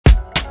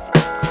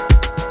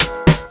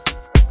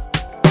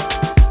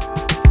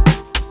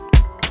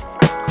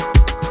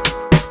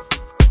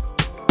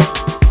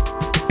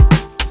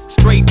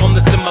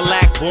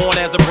Born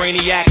as a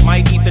brainiac,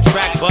 might eat the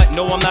track, but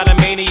no, I'm not a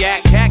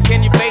maniac. Cat,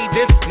 can you fade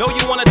this? No,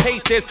 you wanna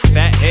taste this?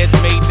 Fat heads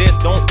made this,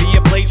 don't be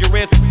a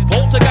plagiarist.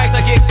 Poltergeist,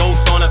 I get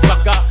ghost on a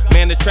sucker.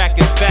 Man, this track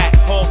is fat,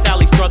 call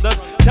Sally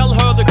Struthers. Tell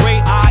her the great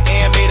I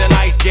am made a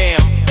nice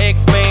jam.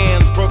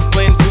 Expands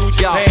Brooklyn to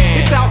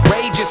Japan. It's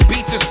outrageous,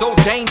 beats are so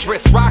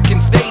dangerous.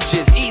 Rocking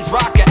stages, ease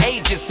rocker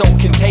ages, so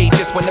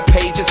contagious. When the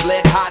page is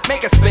lit hot,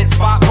 make a spit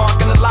spot,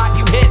 park in the lot.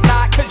 You hit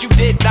not, cause you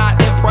did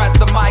not impress.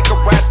 The mic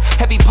arrest,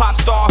 heavy pop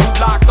star who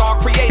locked all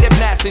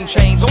creativeness in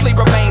chains. Only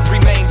remain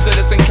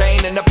Citizen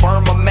Kane in the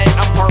firmament.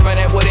 I'm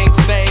permanent with ink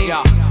stains.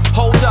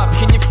 Hold up,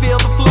 can you feel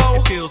the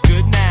flow? It feels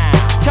good now.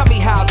 Tell me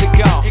how's it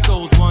go? It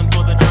goes 1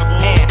 for the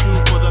treble,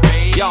 2 for the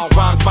bass. Yo,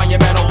 rhymes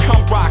monumental,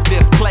 come rock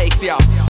this place, yo.